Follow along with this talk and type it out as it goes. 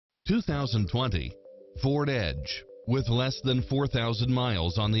2020 Ford Edge. With less than 4,000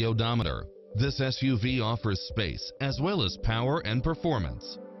 miles on the odometer, this SUV offers space as well as power and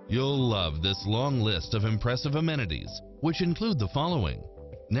performance. You'll love this long list of impressive amenities, which include the following: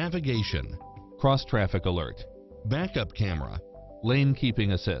 navigation, cross-traffic alert, backup camera, lane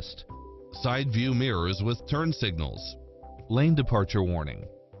keeping assist, side view mirrors with turn signals, lane departure warning,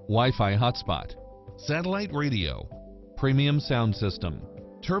 Wi-Fi hotspot, satellite radio, premium sound system,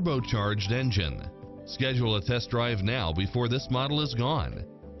 turbocharged engine. Schedule a test drive now before this model is gone.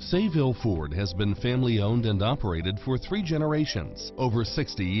 Sayville Ford has been family owned and operated for 3 generations, over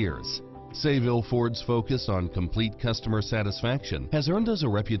 60 years. Sayville Ford's focus on complete customer satisfaction has earned us a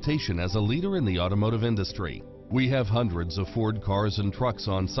reputation as a leader in the automotive industry. We have hundreds of Ford cars and trucks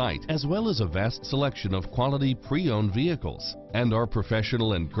on site, as well as a vast selection of quality pre-owned vehicles. And our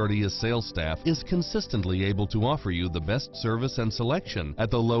professional and courteous sales staff is consistently able to offer you the best service and selection at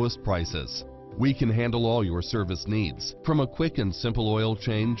the lowest prices. We can handle all your service needs, from a quick and simple oil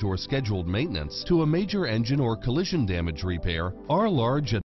change or scheduled maintenance to a major engine or collision damage repair. Our large